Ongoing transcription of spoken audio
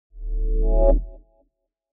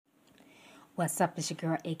What's up? It's your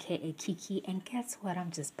girl, aka Kiki, and guess what?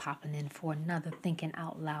 I'm just popping in for another Thinking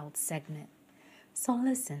Out Loud segment. So,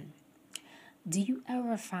 listen, do you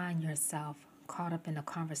ever find yourself caught up in a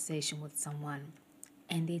conversation with someone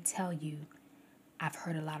and they tell you, I've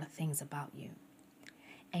heard a lot of things about you?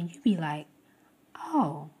 And you be like,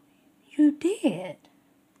 oh, you did?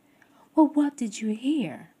 Well, what did you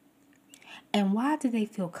hear? And why do they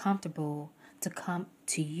feel comfortable to come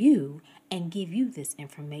to you and give you this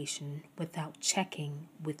information without checking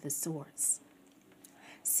with the source?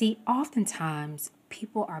 See, oftentimes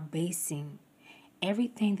people are basing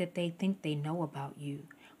everything that they think they know about you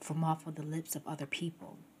from off of the lips of other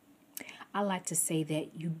people. I like to say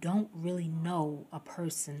that you don't really know a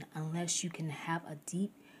person unless you can have a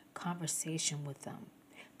deep conversation with them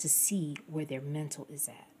to see where their mental is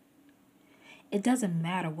at. It doesn't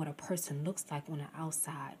matter what a person looks like on the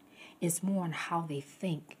outside, it's more on how they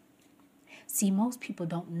think. See, most people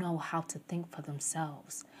don't know how to think for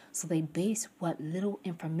themselves, so they base what little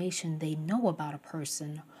information they know about a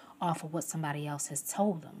person off of what somebody else has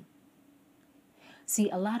told them. See,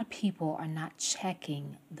 a lot of people are not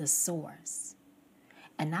checking the source.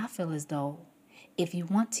 And I feel as though if you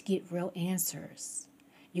want to get real answers,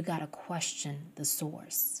 you got to question the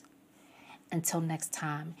source. Until next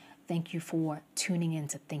time, thank you for tuning in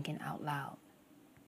to Thinking Out Loud.